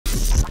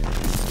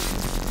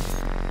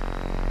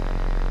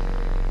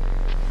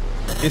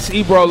It's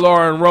Ebro,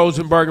 Laura, and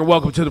Rosenberg, and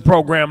welcome to the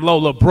program.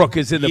 Lola Brooke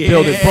is in the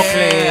building.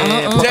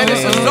 Brooklyn.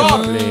 Dennis's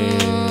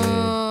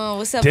daughter.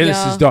 What's up,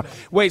 Dennis's daughter.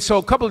 Wait, so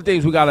a couple of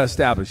things we got to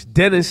establish.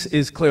 Dennis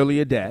is clearly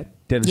a dad.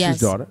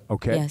 Dennis's daughter.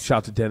 Okay. Yes. Shout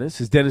out to Dennis.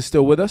 Is Dennis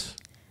still with us?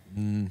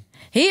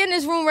 He in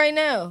this room right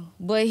now,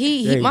 but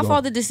my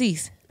father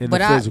deceased.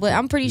 But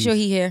I'm pretty sure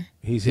he here.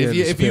 He's here.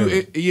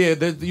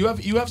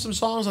 You have some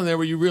songs on there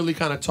where you really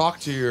kind of talk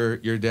to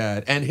your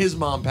dad, and his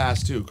mom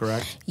passed too,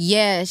 correct?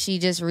 Yeah, she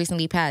just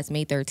recently passed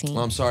May 13th.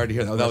 Well, I'm sorry to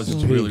hear that. That was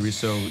just really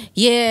recent.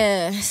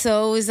 Yeah,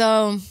 so it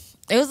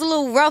was a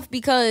little rough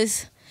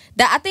because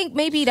I think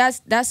maybe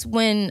that's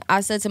when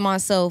I said to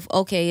myself,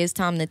 okay, it's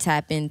time to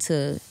tap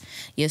into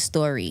your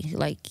story,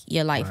 like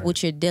your life,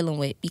 what you're dealing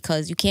with,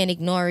 because you can't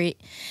ignore it,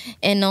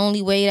 and the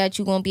only way that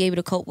you're gonna be able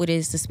to cope with it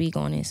is to speak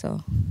on it.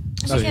 So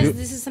because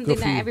this is something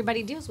that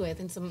everybody deals with,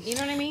 and you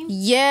know what I mean?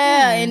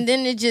 Yeah, and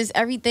then it just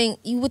everything.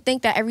 You would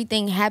think that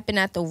everything happened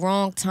at the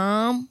wrong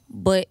time,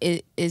 but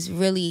it is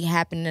really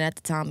happening at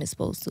the time it's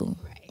supposed to.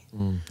 Right.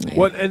 Yeah.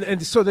 Well,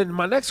 and so then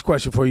my next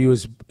question for you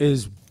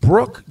is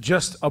Brooke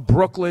just a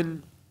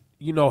Brooklyn,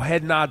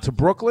 head nod to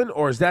Brooklyn,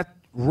 or is that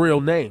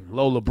real name,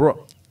 Lola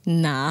Brooke?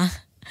 Nah.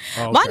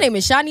 Oh, okay. My name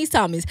is Shanice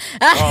Thomas.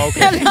 Oh,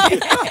 okay.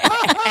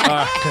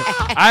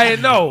 I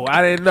didn't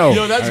know.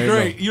 Yo, that's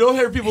great. You don't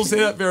hear people say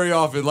that very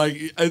often. Like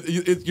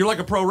you're like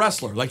a pro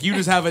wrestler. Like you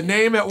just have a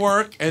name at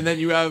work, and then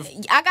you have.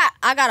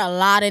 I got a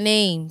lot of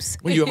names.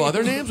 Well, you have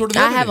other names. What are the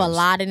I other have names? a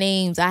lot of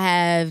names. I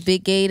have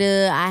Big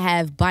Gator. I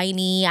have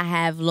Biney. I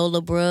have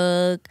Lola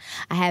Brooke.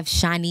 I have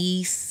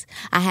Shanice.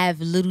 I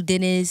have Little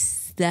Dennis.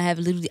 I have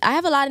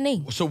a lot of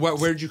names. So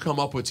where did you come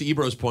up with, to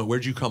Ebro's point, where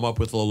did you come up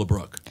with Lola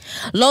Brooke?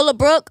 Lola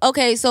Brooke,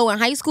 okay, so in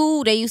high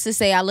school, they used to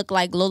say I look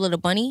like Lola the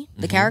Bunny,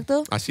 the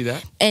character. I see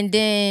that. And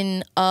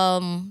then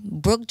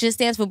Brooke just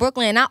stands for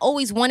Brooklyn. And I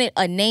always wanted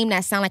a name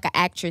that sounded like an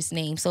actress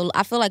name. So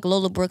I feel like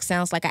Lola Brooke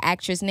sounds like an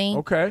actress name.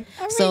 Okay.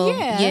 So,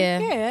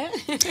 yeah.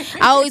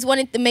 I always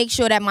wanted to make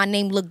sure that my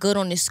name looked good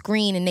on the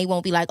screen and they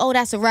won't be like, oh,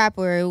 that's a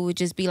rapper. It would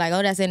just be like,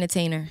 oh, that's an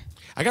entertainer.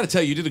 I got to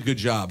tell you, you did a good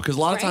job, because a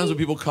lot of times when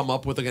people come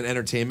up with like an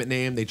entertainment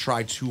name, they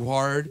try too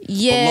hard.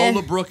 Yeah. But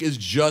Lola Brooke is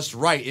just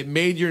right. It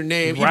made your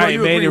name. Right,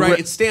 Ebro, you agree, right?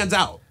 It stands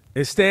out.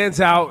 It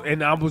stands out,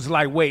 and I was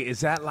like, wait,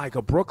 is that like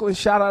a Brooklyn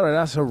shout out, or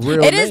that's a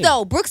real name? It is,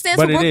 though. Brooke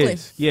stands for Brooklyn. It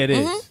is. Yeah, it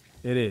is.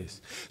 It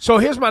is. So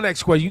here's my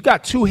next question. You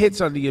got 2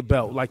 hits under your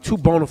belt, like 2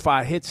 bona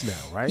fide hits now,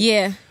 right?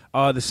 Yeah.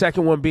 The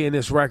second one being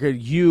this record,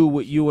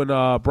 with you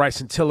and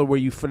Bryson Tiller, where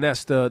you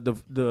finessed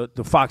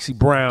the Foxy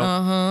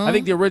Brown. I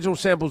think the original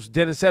sample's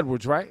Dennis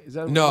Edwards, right? Is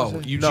that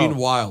No, Eugene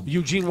Wilde.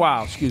 Eugene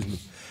Wilde, excuse me.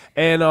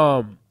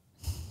 And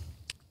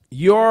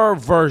your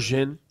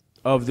version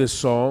of this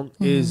song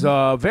is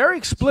very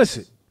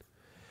explicit.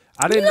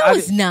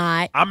 It's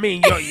not. I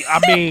mean,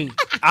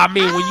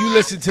 when you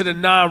listen to the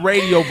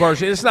non-radio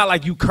version, it's not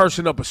like you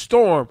cursing up a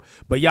storm,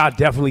 but y'all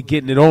definitely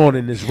getting it on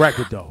in this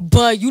record, though.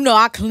 But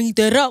I cleaned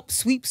it up,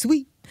 sweep.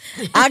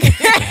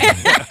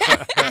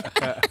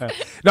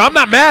 No, I'm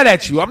not mad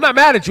at you.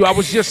 I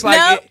was just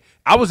like,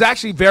 I was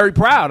actually very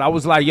proud. I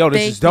was like, yo,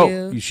 this is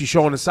dope. She's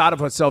showing a side of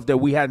herself that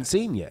we hadn't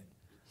seen yet.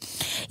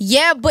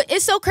 Yeah, but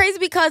it's so crazy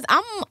because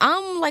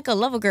I'm like a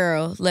lover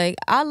girl. Like,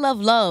 I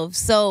love.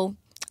 So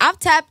I've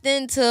tapped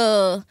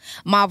into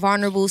my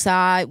vulnerable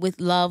side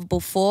with love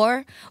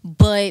before,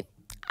 but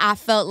I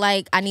felt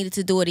like I needed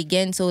to do it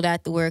again so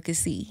that the world could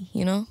see,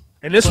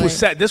 And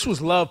this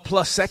was love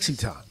plus sexy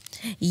time.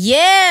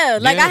 Yeah,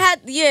 like I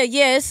had,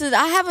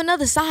 I have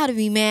another side of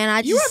me,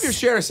 man. You have your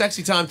share of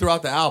sexy time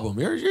throughout the album.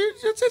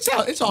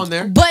 It's on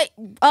there. But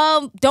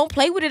Don't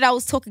Play With It, I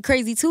was talking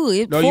crazy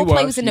too.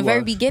 Foreplay was in the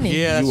very beginning.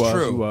 Yeah, that's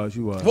true. You was.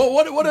 Well,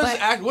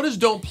 what does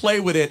Don't Play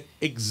With It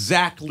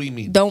exactly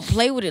mean? Don't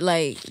play with it,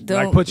 like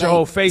put your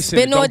whole face in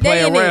it. Don't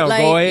play around.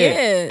 Like, go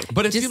ahead. Yeah,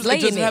 but it seems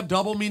like, does it have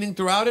double meaning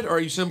throughout it, or are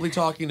you simply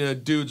talking to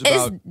dudes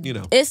about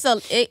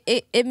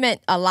It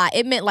meant a lot.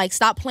 It meant like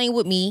stop playing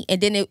with me, and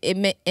then it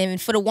meant,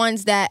 and for the ones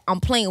that I'm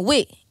playing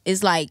with,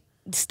 it's like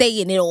stay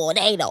in it all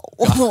day though.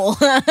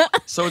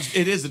 So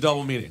it is a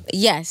double meaning.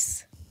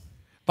 Yes.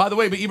 By the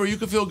way, but Ebro, you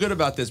can feel good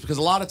about this, because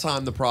a lot of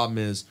time the problem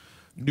is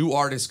new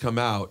artists come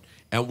out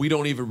and we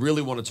don't even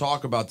really want to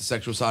talk about the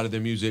sexual side of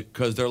their music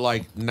because they're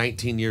like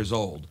 19 years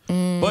old.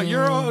 But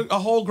you're a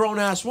whole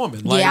grown-ass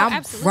woman. Like, yeah,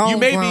 I'm grown. You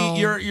may be,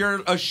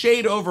 you're a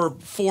shade over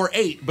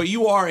 4'8", but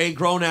you are a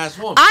grown-ass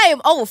woman. I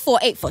am over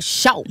 4'8" for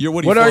sure.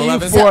 What are you,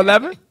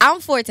 4'11"? I'm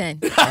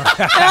 4'10".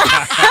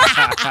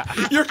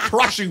 You're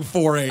crushing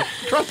 4'8".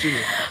 Crushing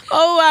it.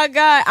 Oh, my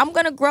God. I'm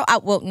going to grow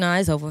up. Well, no,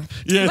 it's over.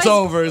 Yeah, it's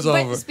over.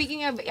 But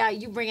speaking of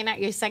you bringing out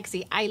your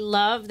sexy, I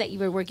love that you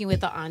were working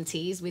with the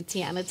aunties, with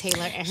Tiana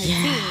Taylor and her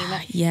team.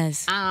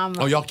 Yes.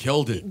 Oh, y'all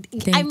killed it.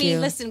 Thank you.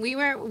 Listen, we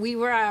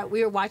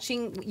were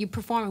watching you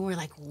perform, and we were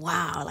like,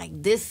 wow, like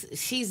this,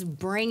 she's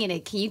bringing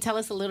it. Can you tell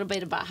us a little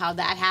bit about how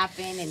that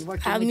happened and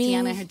working with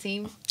Tiana and her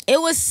team? It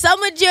was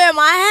Summer Jam.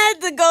 I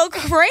had to go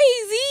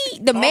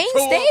crazy. The main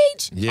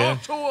stage. Yeah.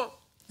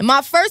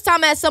 My first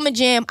time at Summer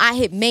Jam, I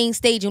hit main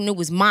stage and it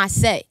was my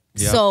set.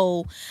 Yeah.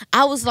 So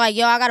I was like,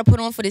 yo, I got to put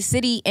on for the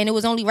city. And it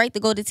was only right to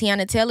go to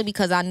Tiana Taylor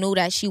because I knew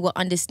that she would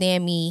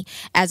understand me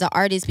as an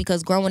artist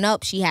because growing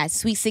up, she had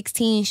Sweet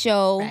 16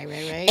 show. Right.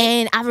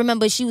 And I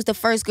remember she was the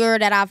first girl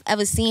that I've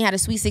ever seen had a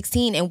Sweet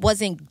 16 and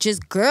wasn't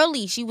just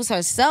girly. She was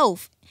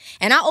herself.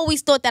 And I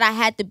always thought that I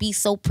had to be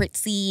so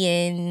pretty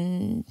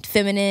and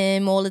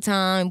feminine all the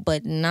time,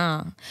 but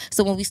nah.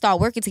 So when we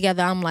start working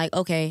together, I'm like,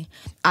 okay,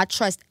 I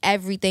trust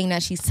everything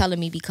that she's telling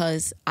me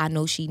because I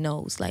know she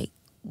knows like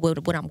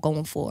what I'm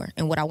going for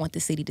and what I want the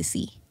city to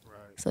see.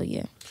 Right. So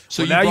yeah.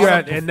 So now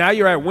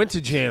you're at Winter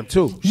Jam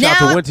too.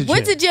 Shout out to Winter Jam.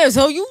 Winter Jam.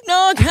 So you know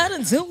I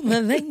gotta do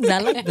the things I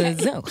like to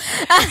do.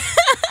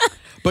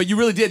 But you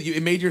really did.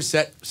 It made your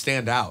set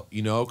stand out,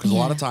 you know, because a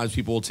lot of times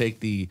people will take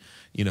the,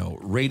 you know,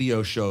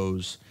 radio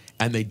shows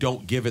and they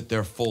don't give it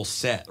their full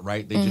set,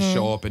 right? They just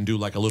show up and do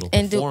like a little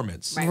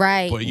performance.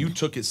 Right. But you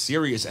took it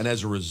serious, and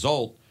as a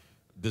result,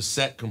 the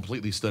set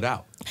completely stood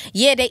out.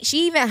 Yeah,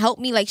 she even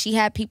helped me. Like, she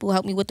had people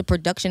help me with the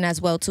production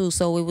as well, too.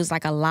 So it was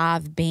like a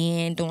live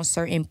band on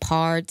certain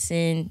parts.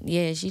 And,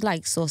 yeah, she,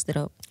 like, sauced it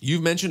up.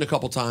 You've mentioned a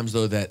couple times,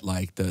 though, that,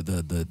 like,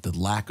 the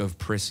lack of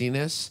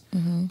prissiness.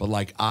 But,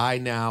 like, I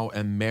now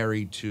am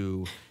married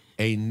to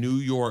a New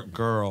York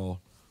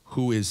girl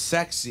who is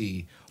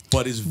sexy,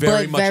 but is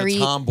very much a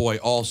tomboy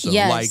also.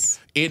 Yes.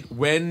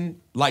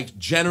 Like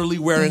generally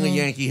wearing a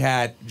Yankee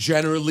hat,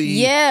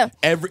 generally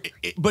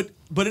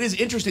but it is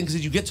interesting because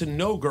as you get to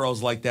know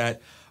girls like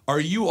that, are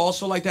you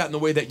also like that in the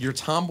way that you're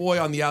tomboy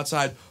on the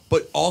outside,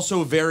 but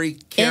also very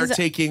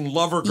caretaking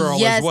lover girl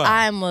as well? Yes,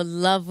 I'm a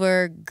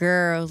lover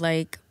girl.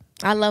 Like,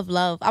 I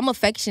love. I'm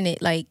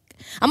affectionate. Like,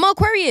 I'm an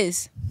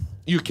Aquarius.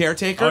 You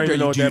caretaker? I don't even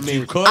know what that means.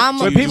 You cook?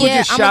 When people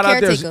just shout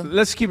out their, caretaker.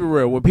 let's keep it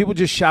real. When people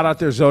just shout out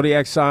their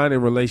zodiac sign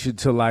in relation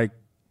to like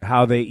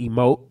how they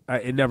emote,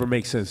 it never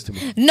makes sense to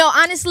me. No,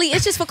 honestly,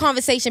 it's just for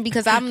conversation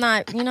because I'm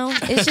not, you know,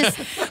 it's just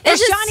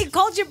Johnny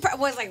Culture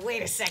was like,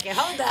 wait a second,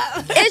 hold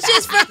up. It's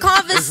just for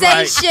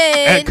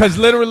conversation. Because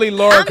literally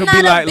Laura I'm could not be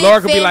a like,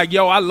 big fan.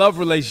 yo, I love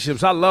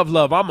relationships. I love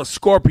love. I'm a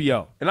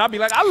Scorpio. And I'll be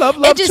like, I love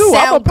love just too. I'm a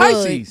sound good.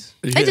 Pisces.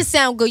 It just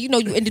sound good. You know,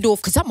 you ended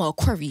off because I'm an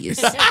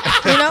Aquarius. You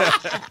know?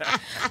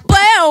 But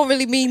it don't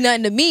really mean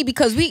nothing to me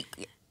because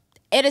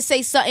it'll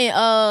say something,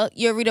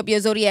 you'll read up your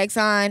zodiac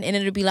sign and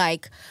it'll be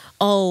like,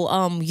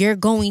 oh, you're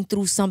going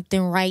through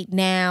something right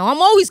now. I'm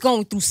always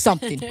going through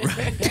something.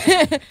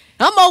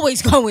 I'm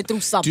always going through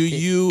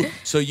something.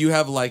 So you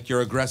have like your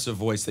aggressive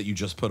voice that you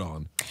just put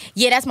on?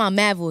 Yeah, that's my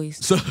mad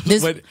voice. So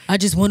I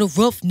just want a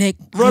roughneck.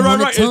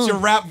 Right. It's your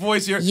rap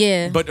voice here.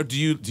 Yeah. But do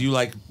you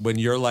like when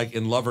you're like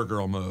in lover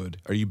girl mode?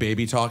 Are you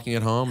baby talking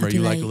at home? Or are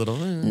you like a little?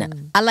 Nah,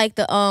 I like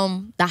the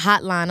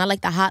hotline. I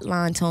like the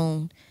hotline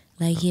tone.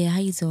 Like, yeah, how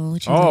you doing?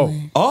 What you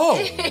doing? Oh.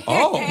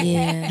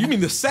 Yeah. You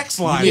mean the sex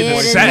line? Yeah,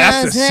 voice.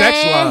 That's the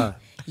sex line.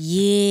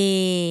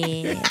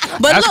 Yeah.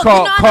 But That's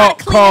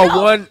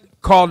look,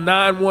 call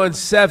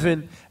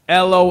 917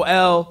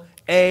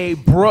 LOLA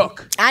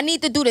Brooke. I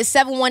need to do the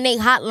 718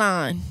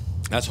 hotline.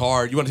 That's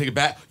hard. You want to take it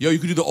back? Yo, you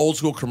could do the old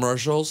school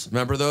commercials.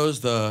 Remember those?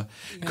 The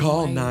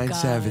call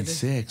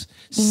 976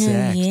 sex.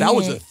 Yeah. That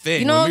was a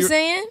thing. You know what I'm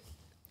saying?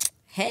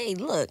 Hey,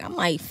 look, I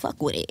might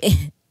fuck with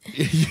it.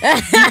 You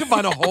can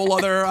find a whole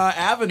other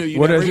avenue you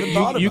never even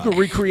thought about. You can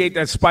recreate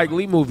that Spike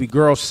Lee movie,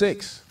 Girl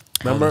 6.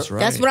 Remember? That's right.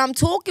 That's what I'm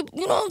talking.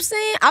 You know what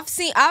I'm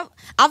saying?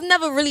 I've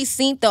never really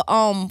seen the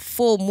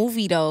full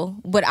movie though,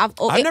 but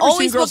it never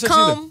always seen Girl would 6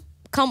 either.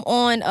 come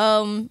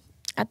on.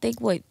 I think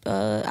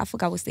I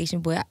forgot what station,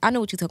 but I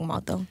know what you're talking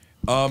about though.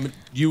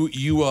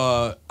 You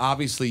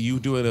obviously you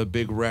doing a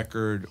big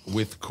record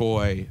with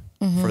Koi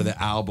for the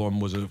album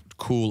was a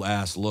cool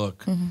ass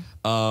look.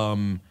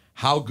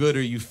 How good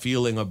are you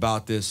feeling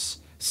about this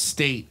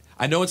state?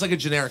 I know it's like a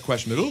generic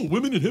question, like, oh,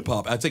 women in hip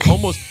hop. It's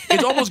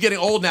almost getting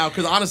old now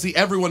because honestly,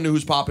 everyone knew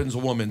who's popping is a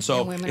woman.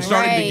 So it's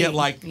starting to get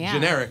like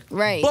generic.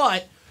 Right.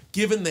 But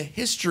given the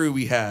history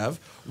we have,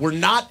 where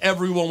not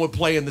everyone would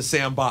play in the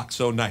sandbox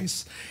so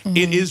nice,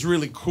 it is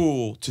really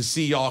cool to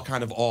see y'all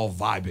kind of all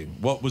vibing.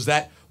 What was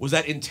that? Was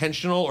that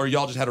intentional, or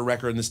y'all just had a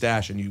record in the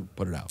stash and you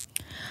put it out?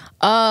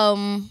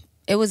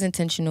 It was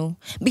intentional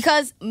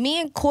because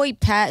me and Koi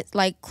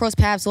cross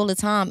paths all the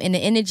time, and the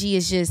energy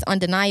is just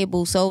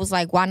undeniable. So it was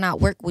like, why not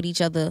work with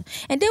each other?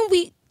 And then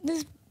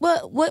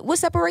what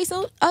separates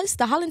us?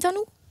 The Holland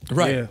Tunnel,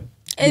 right? Yeah.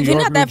 And New we're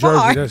York, not that New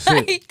far. Jersey,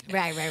 that's it.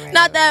 Right.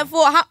 Not that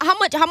far.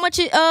 How much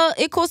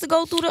it costs to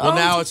go through the? Well,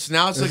 now it's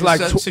It's like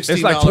like $16.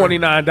 it's like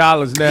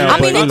 $29 now. I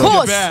mean, but it not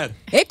costs. bad.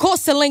 It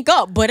costs to link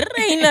up, but it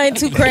ain't nothing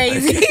too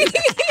crazy.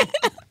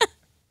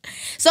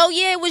 So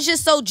yeah, it was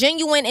just so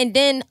genuine, and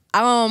then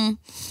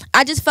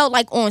I just felt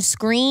like on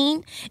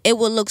screen it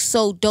would look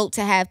so dope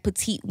to have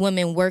petite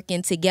women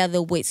working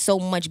together with so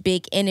much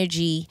big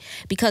energy,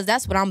 because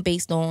that's what I'm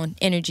based on,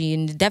 energy,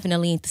 and it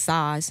definitely ain't the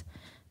size.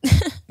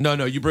 No,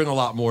 you bring a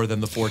lot more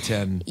than the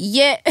 410.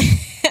 Yeah,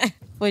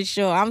 for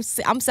sure. I'm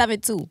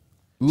 7'2".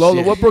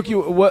 Lola,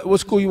 what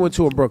school you went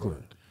to in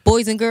Brooklyn?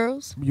 Boys and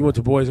girls. You went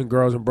to Boys and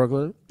Girls in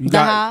Brooklyn.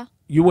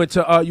 You went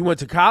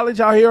to college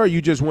out here, or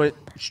you just went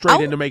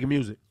straight into making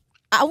music?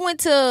 I went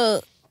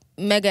to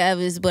Mega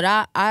Evers, but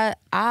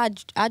I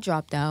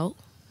dropped out.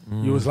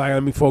 You was like,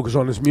 let me focus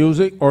on this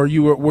music, or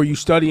were you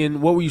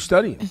studying? What were you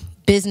studying?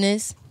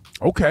 Business.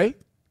 Okay.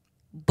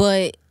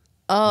 But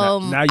now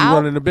you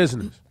running a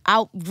business.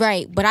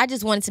 Right, but I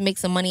just wanted to make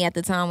some money at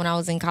the time when I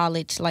was in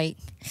college. Like,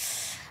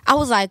 I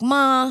was like,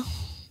 Ma,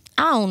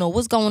 I don't know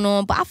what's going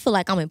on, but I feel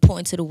like I'm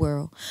important to the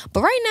world.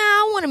 But right now,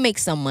 I want to make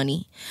some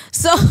money.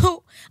 So I'm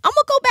going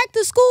to go back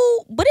to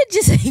school, but it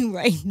just ain't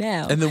right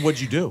now. And then what'd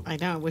you do? I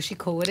know. Was she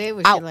cool with it?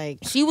 Was she like...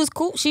 She was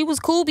cool. She was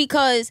cool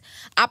because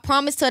I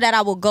promised her that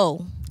I would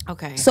go.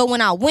 Okay. So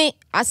when I went,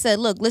 I said,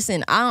 look,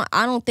 listen, I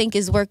don't think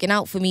it's working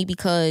out for me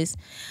because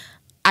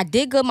I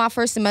did good my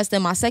first semester.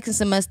 My second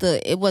semester,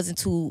 it wasn't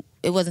too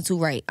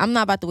right. I'm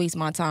not about to waste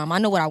my time. I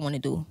know what I want to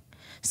do.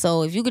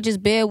 So if you could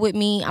just bear with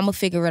me, I'm going to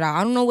figure it out.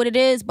 I don't know what it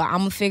is, but I'm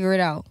going to figure it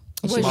out.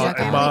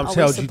 And mom's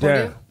held you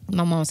down.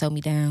 My mom's held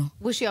me down.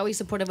 Was she always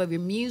supportive of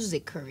your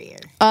music career?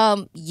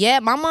 Yeah,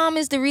 my mom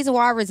is the reason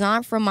why I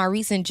resigned from my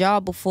recent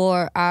job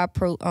before I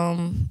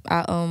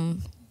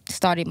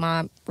started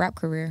my rap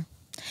career.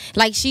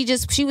 Like, she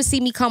would see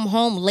me come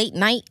home late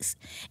nights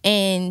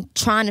and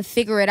trying to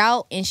figure it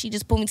out, and she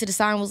just pulled me to the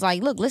side and was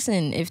like, look,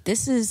 listen, if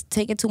this is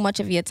taking too much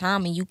of your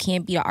time and you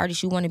can't be the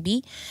artist you want to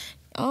be,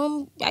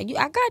 I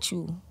got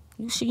you.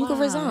 You can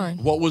resign.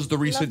 What was the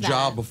recent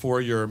job before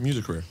your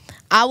music career?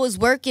 I was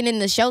working in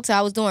the shelter.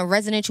 I was doing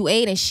residential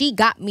aid, and she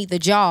got me the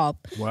job.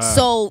 Wow.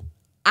 So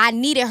I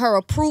needed her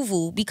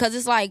approval because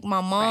it's like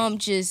my mom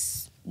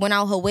just went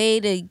out her way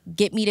to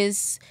get me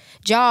this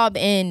job,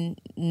 and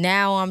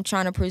now I'm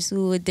trying to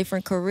pursue a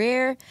different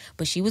career,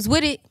 but she was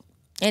with it.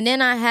 And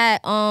then I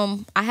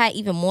had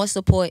even more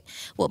support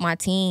with my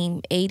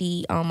team.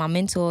 80, my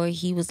mentor,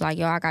 he was like,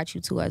 yo, I got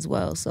you too as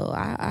well. So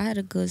I had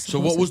a good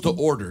support. So what was the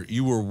order?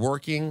 You were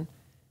working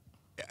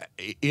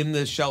in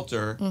the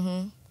shelter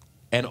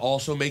and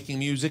also making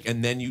music,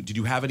 and then did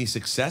you have any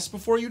success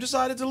before you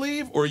decided to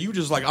leave? Or are you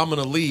just like, I'm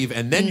going to leave,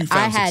 and then you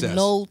found success? I had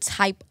no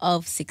type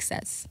of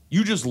success.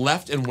 You just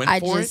left and went for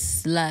it? I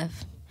just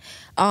left.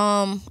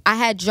 I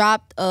had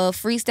dropped a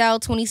freestyle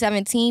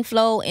 2017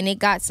 flow, and it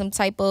got some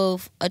type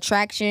of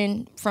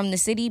attraction from the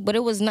city, but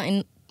it was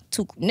nothing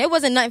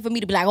for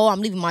me to be like, oh,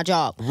 I'm leaving my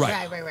job.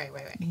 Right.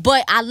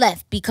 But I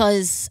left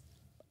because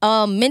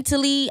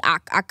mentally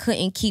I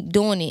couldn't keep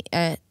doing it.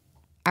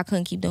 I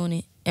couldn't keep doing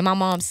it. And my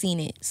mom seen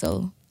it.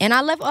 So, and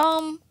I left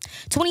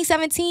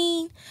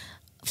 2017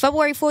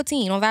 February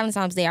 14 on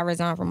Valentine's Day. I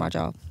resigned from my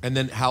job. And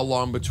then how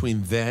long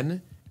between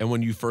then and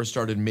when you first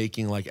started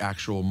making like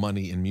actual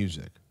money in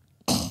music?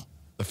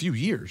 A few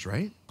years,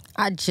 right?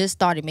 I just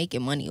started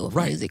making money off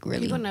music,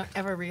 really. You wouldn't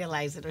ever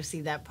realize it or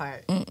see that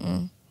part.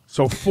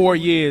 So 4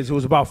 years. It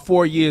was about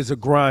 4 years of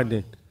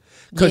grinding.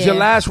 Because your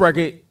last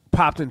record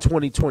popped in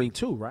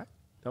 2022, right?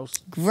 That was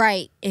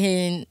right.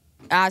 And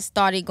I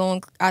started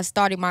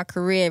my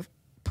career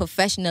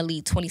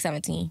professionally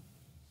 2017.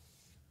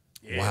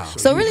 Yeah, wow.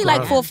 So really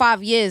like 4 or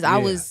 5 years I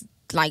was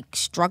like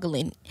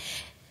struggling.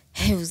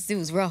 It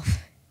was rough.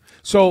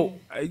 So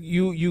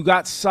you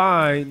got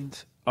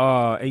signed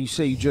and you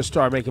say you just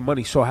started making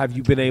money. So have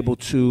you been able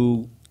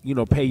to,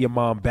 pay your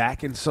mom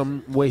back in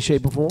some way,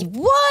 shape, or form?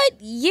 What?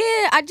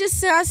 Yeah,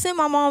 I sent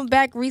my mom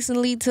back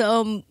recently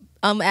to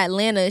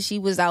Atlanta. She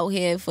was out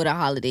here for the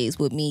holidays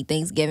with me,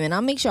 Thanksgiving.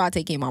 I'll make sure I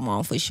take care of my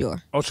mom for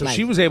sure. Oh, so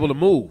she was able to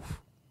move.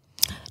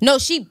 No,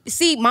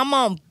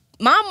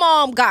 my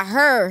mom got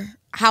her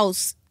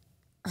house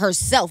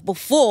herself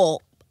before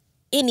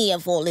any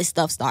of all this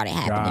stuff started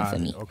happening for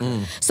me.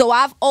 Okay. So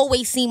I've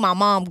always seen my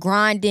mom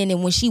grinding,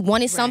 and when she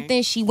wanted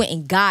something, she went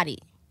and got it.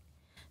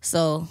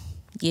 So,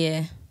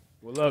 yeah.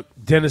 Well, look,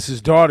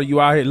 Dennis's daughter,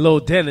 you out here, little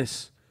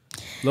Dennis,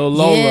 little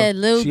Lola. Yeah,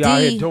 Lil she D.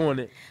 out here doing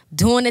it.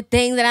 Doing the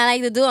things that I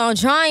like to do. I'm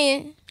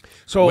trying.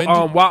 So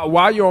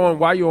while you're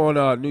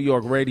on New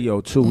York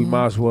radio too, we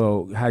might as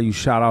well have you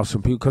shout out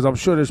some people, because I'm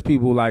sure there's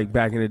people like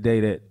back in the day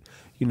that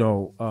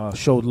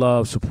showed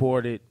love,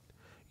 supported,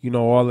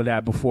 all of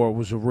that before it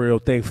was a real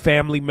thing.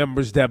 Family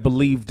members that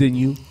believed in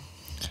you.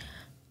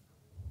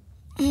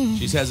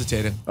 She's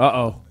hesitating.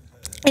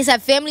 Is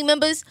that family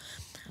members?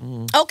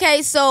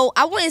 Okay, so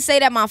I wouldn't say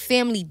that my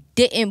family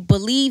didn't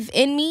believe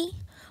in me,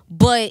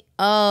 but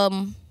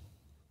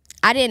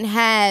I didn't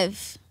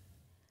have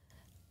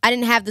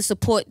the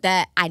support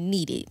that I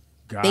needed.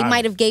 They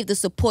might have gave the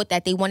support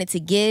that they wanted to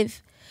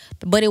give,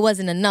 but it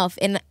wasn't enough.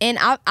 And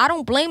I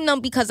don't blame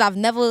them because I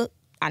never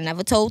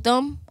told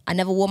them. I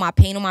never wore my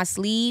pain on my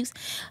sleeves.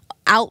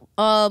 Out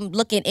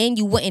looking in,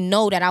 you wouldn't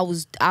know that I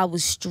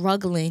was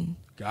struggling.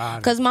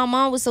 Because my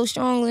mom was so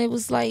strong. It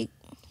was like,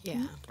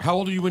 yeah. How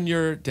old are you when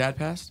your dad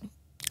passed?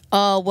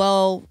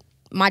 Well,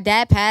 my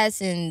dad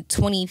passed in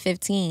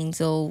 2015,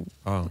 so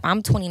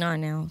I'm 29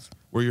 now.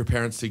 Were your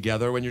parents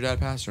together when your dad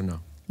passed or no?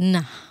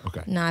 Nah.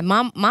 Okay. Nah,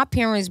 my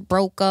parents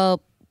broke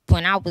up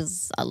when I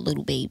was a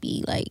little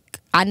baby. Like,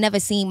 I never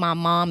seen my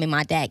mom and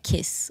my dad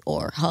kiss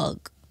or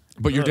hug.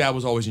 But your dad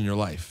was always in your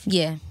life.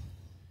 Yeah.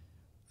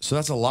 So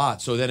that's a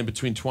lot. So then in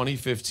between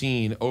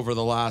 2015, over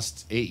the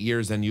last 8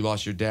 years, then you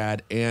lost your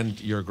dad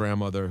and your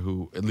grandmother,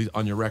 who, at least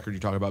on your record, you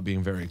talk about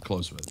being very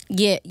close with.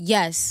 Yeah,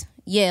 yes.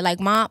 Yeah, like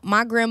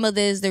my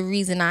grandmother is the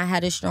reason I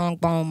had a strong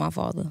bond with my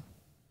father.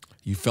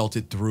 You felt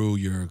it through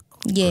your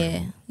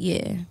Yeah,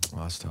 yeah.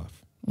 Oh, that's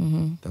tough.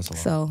 That's a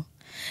lot.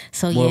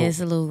 So Well, yeah, it's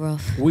a little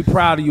rough. We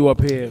proud of you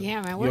up here.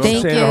 Yeah, man. You know We're what I'm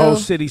Thank saying? you. The whole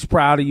city's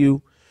proud of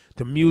you.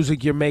 The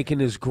music you're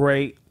making is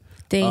great.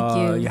 Thank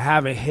you. You're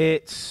having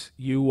hits.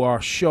 You are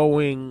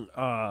showing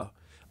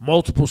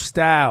multiple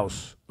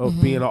styles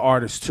of being an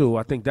artist too.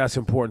 I think that's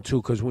important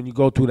too, because when you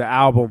go through the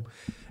album,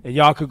 and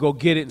y'all could go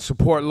get it and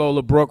support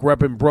Lola Brooke,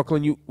 repping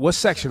Brooklyn. What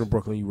section of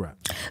Brooklyn you rep?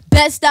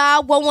 Best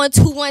Style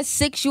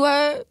 11216. You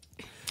heard?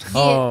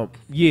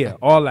 Yeah,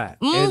 all that.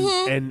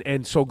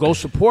 And so go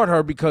support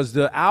her, because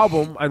the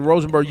album, and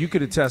Rosenberg, you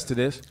could attest to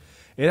this,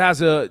 it has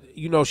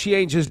she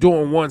ain't just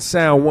doing one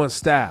sound, one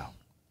style.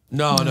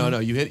 No.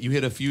 You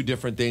hit a few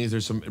different things.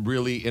 There's some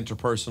really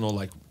interpersonal,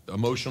 like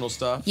emotional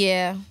stuff.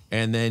 Yeah.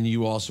 And then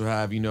you also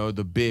have,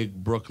 the big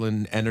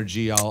Brooklyn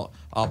energy. I'll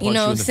punch You know you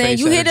what in I'm the saying? face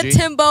You hear the energy.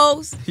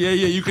 Timbos. Yeah,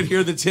 you could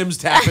hear the Tims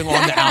tapping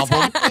on the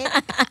album.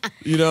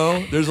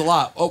 There's a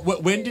lot. Oh,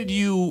 when did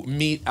you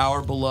meet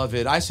our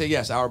beloved? I say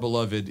yes, our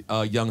beloved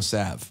young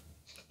Sav.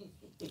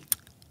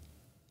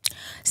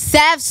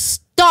 Sav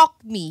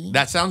stalked me.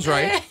 That sounds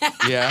right.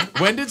 Yeah.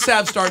 When did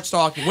Sav start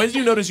stalking? When did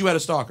you notice you had a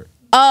stalker?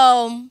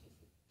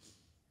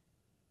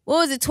 What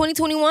was it,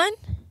 2021?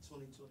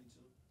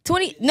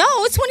 2022.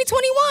 It's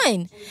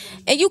 2021.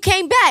 And you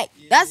came back.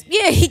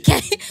 He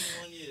came.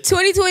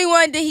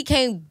 2021, then he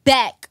came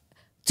back.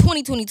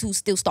 2022,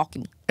 still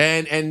stalking me.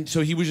 And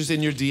so he was just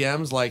in your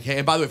DMs like, hey,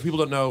 and by the way, if people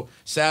don't know,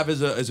 Sav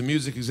is a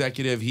music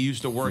executive. He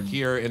used to work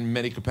here in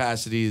many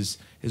capacities.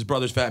 His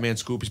brother's Fat Man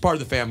Scoop. He's part of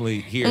the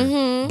family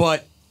here.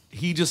 But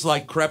he just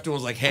like crept and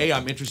was like, hey,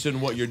 I'm interested in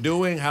what you're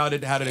doing. How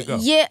did it go?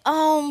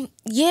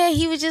 Yeah,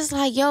 he was just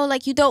like, yo,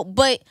 like you don't,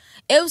 but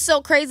it was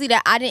so crazy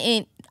that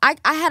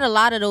I had a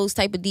lot of those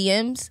type of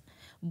DMs,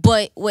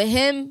 but with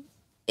him,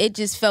 it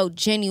just felt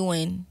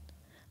genuine.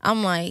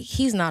 I'm like,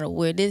 he's not a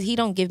weird. He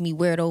don't give me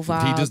weirdo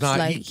vibes. He does not.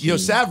 Like,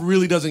 Sav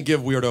really doesn't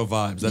give weirdo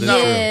vibes. That is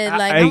yeah, true.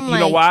 like You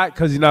know why?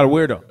 Because he's not a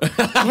weirdo.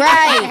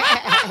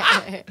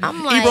 Right.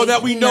 I'm like, Ebro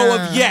that we know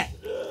of yet.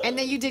 And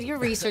then you did your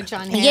research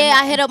on him. Yeah,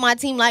 I hit up my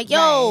team like,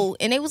 yo,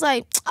 and they was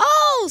like,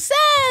 oh,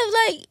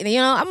 Sav, like,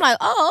 I'm like,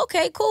 oh,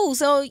 okay, cool.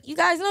 So you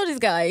guys know this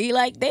guy? They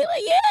like,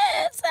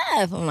 yeah,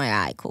 Sav. I'm like,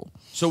 all right, cool.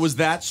 So was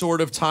that sort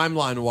of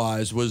timeline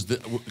wise?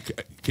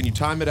 Can you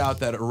time it out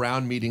that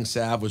around meeting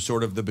Sav was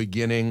sort of the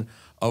beginning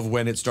of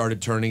when it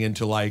started turning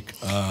into like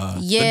the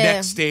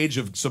next stage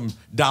of some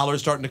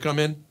dollars starting to come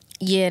in?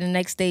 Yeah, the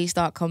next stage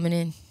start coming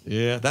in.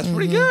 Yeah, that's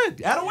pretty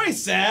good. Out of way,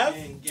 Sav.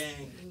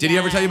 Gang. Did he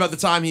ever tell you about the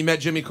time he met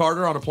Jimmy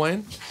Carter on a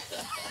plane?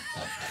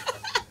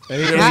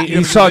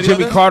 He saw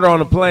Jimmy Carter on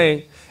the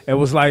plane and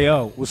was like,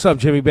 yo, what's up,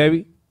 Jimmy,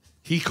 baby?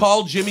 He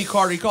called Jimmy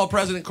Carter. He called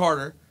President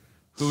Carter,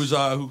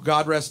 who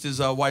God rest his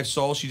wife's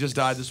soul. She just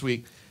died this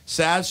week.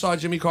 Sav saw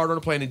Jimmy Carter on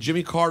a plane, and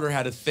Jimmy Carter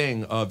had a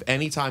thing of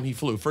anytime he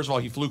flew. First of all,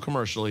 he flew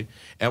commercially,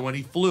 and when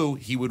he flew,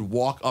 he would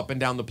walk up and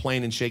down the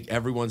plane and shake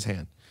everyone's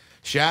hand.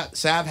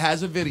 Sav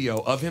has a video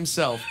of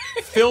himself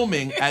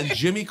filming as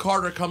Jimmy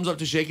Carter comes up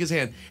to shake his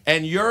hand.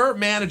 And your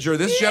manager,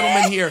 this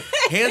gentleman here,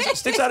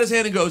 sticks out his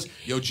hand and goes,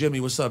 yo,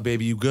 Jimmy, what's up,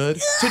 baby? You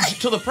good?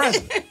 To the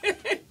president.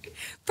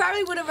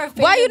 Probably one of our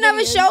favorite Why you never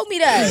videos. showed me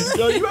that?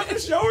 Yo, you have to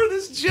show her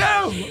this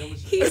gem.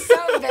 He's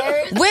so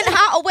embarrassed. When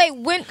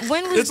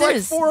was It's like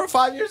this? 4 or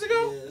 5 years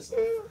ago?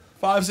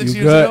 5, 6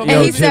 You years good? ago? Yo,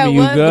 And he Jimmy, said, you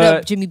what? good? What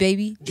up, Jimmy,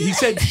 baby? He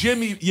said,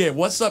 Jimmy, yeah,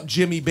 what's up,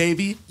 Jimmy,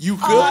 baby? You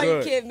good? Oh,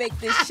 you can't make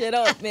this shit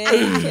up, man.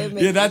 You can't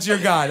make Yeah, that's your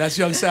guy. That's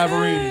young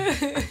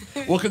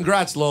Savarini. Well,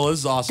 congrats, Lola.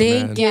 This is awesome,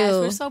 Thank man. you. Yes,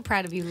 we're so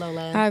proud of you,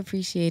 Lola. I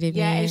appreciate it,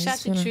 Yeah, man. and shout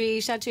It's to been a-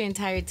 Tree, shout to your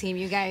entire team.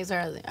 You guys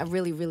are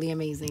really, really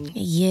amazing.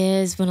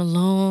 Yeah, it's been a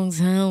long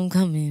time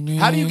coming,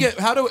 man.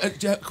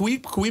 Can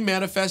we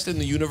manifest in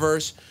the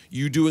universe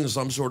you doing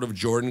some sort of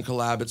Jordan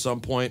collab at some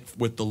point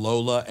with the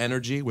Lola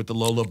energy, with the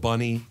Lola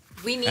Bunny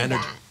We need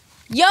energy? that.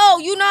 Yo,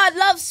 I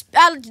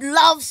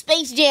love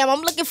Space Jam. I'm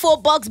looking for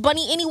Bugs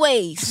Bunny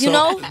anyways, you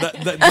know?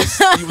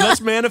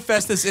 Let's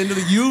manifest this into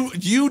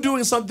you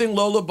doing something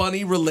Lola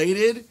Bunny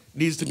related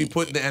needs to be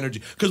put in the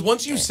energy. Because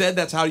once you said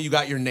that's how you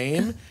got your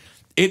name,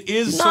 it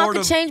is No, sort I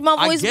can of change my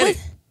voice. I get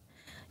it.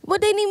 What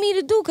they need me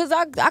to do? Because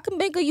I can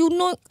make a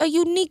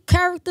unique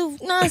character. You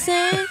know what I'm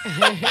saying?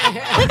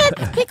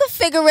 we can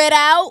figure it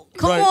out.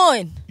 Come Right.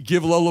 on.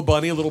 Give Lola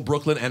Bunny a little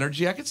Brooklyn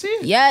energy. I can see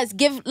it. Yes,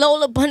 give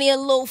Lola Bunny a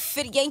little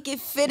Yankee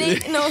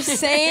fitted. You know what I'm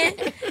saying?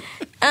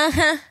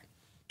 Yo,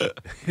 But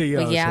it's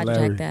yeah, I hilarious.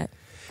 track that.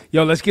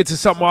 Yo, let's get to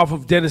something off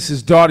of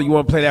Dennis's daughter. You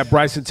want to play that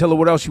Bryson Tiller?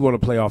 What else you want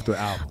to play off the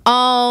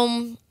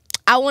album?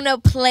 I want to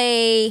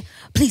play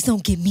Please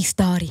Don't Get Me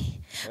Started.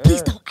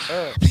 Please don't.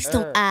 Please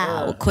don't.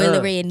 With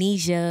Coyle Ray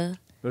Amnesia.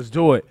 Let's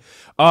do it.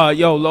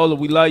 Yo, Lola,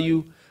 we love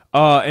you.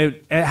 And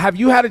have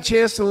you had a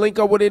chance to link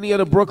up with any of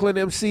the Brooklyn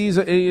MCs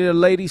or any of the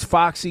ladies,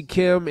 Foxy,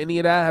 Kim, any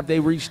of that? Have they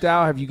reached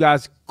out? Have you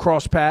guys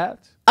crossed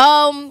paths?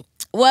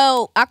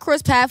 Well, I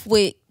crossed paths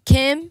with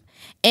Kim,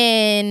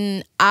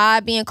 and I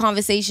be in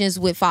conversations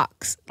with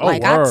Fox. Oh,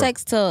 like word. I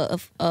text her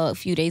a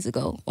few days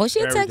ago. Or she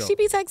Very text. dope. She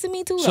be texting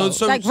me too. So- though.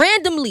 so- like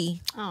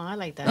randomly. Oh, I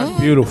like that. That's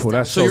beautiful.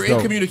 That's So so you're in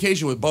dope.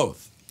 communication with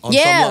both. On some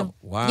Yeah. level.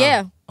 Wow.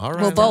 Yeah. All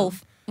right. Well,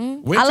 both.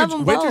 Winter, I love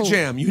 'em Winter both.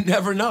 Jam. You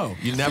never know.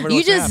 You never know. You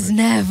what's just happening.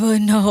 never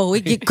know.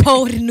 It get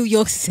cold in New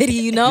York City,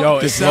 you know. Yo,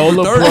 if December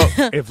Lola 30th.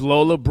 Brooke, if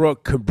Lola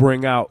Brooke could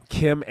bring out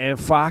Kim and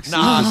Foxy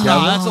Nah,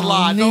 together, that's a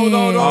lie. No,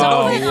 no, no,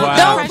 Oh, no. wow.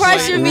 Don't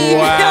pressure me.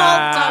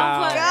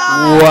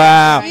 Wow.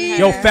 Wow.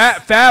 Yo,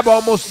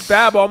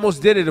 Fab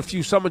almost did it a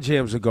few summer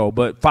jams ago,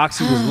 but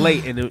Foxy was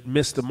late and it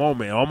missed the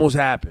moment. It almost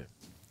happened.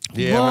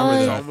 Yeah, I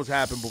remember It that. almost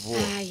happened before.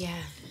 Yeah.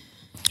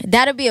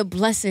 That'd be a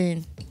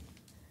blessing.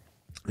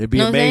 It'd be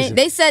You know what I'm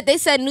amazing. saying? They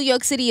said New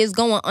York City is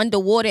going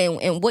underwater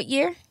in what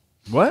year?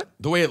 What?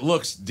 The way it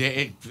looks,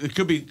 it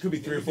could be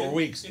 3 or 4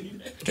 weeks.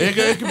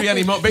 It could be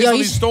any moment. Based on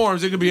these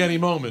storms, it could be any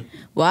moment.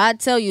 Well, I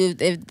tell you,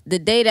 if the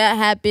day that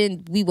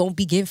happened, we won't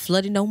be getting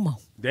flooded no more.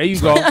 There you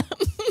go.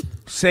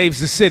 Saves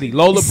the city.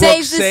 Lola Brooke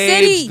Saves the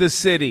saves city. the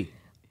city.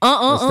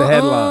 That's the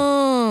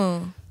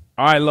headline.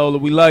 All right, Lola,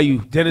 we love you.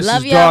 Dennis's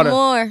Love y'all daughter.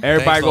 more.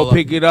 Everybody Thanks, go Lola.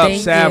 pick it up.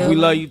 Thank Sav, you. we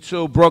love you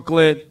too.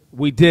 Brooklyn,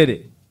 we did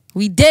it.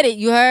 We did it.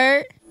 You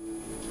heard?